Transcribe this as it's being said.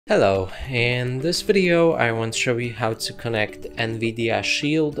Hello, in this video I want to show you how to connect NVIDIA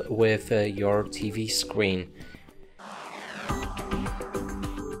Shield with your TV screen.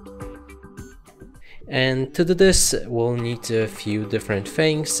 And to do this we'll need a few different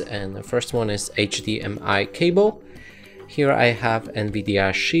things, and the first one is HDMI cable. Here I have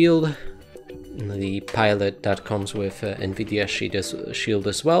NVIDIA Shield, the pilot that comes with NVIDIA Shield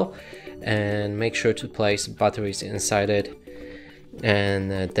as well, and make sure to place batteries inside it. And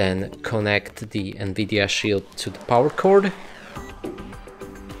then connect the NVIDIA Shield to the power cord.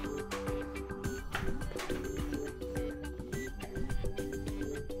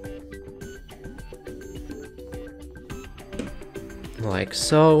 Like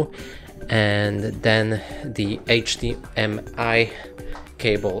so. And then the HDMI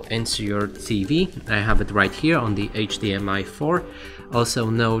cable into your TV. I have it right here on the HDMI 4. Also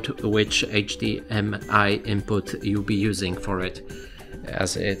note which HDMI input you'll be using for it,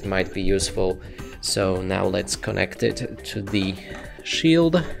 as it might be useful. So now let's connect it to the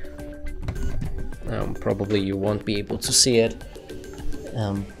Shield. Probably you won't be able to see it.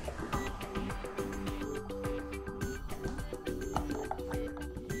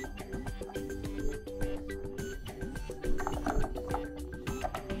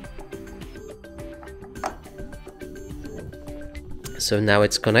 So now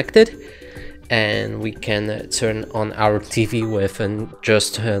it's connected, and we can turn on our TV with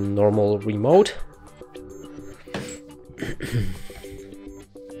just a normal remote.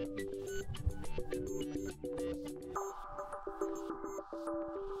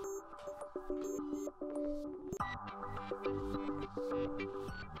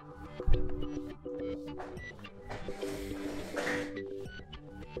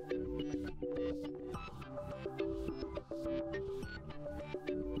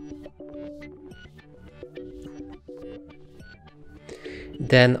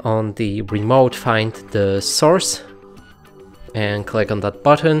 Then on the remote find the source and click on that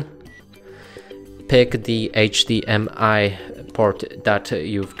button. Pick the HDMI port that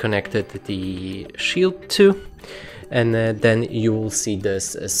you've connected the Shield to, and then you will see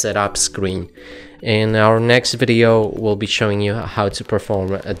this setup screen. In our next video we'll be showing you how to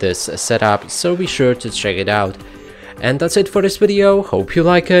perform this setup, so be sure to check it out. And that's it for this video. Hope you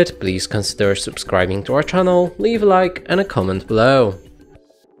like it. Please consider subscribing to our channel, leave a like and a comment below.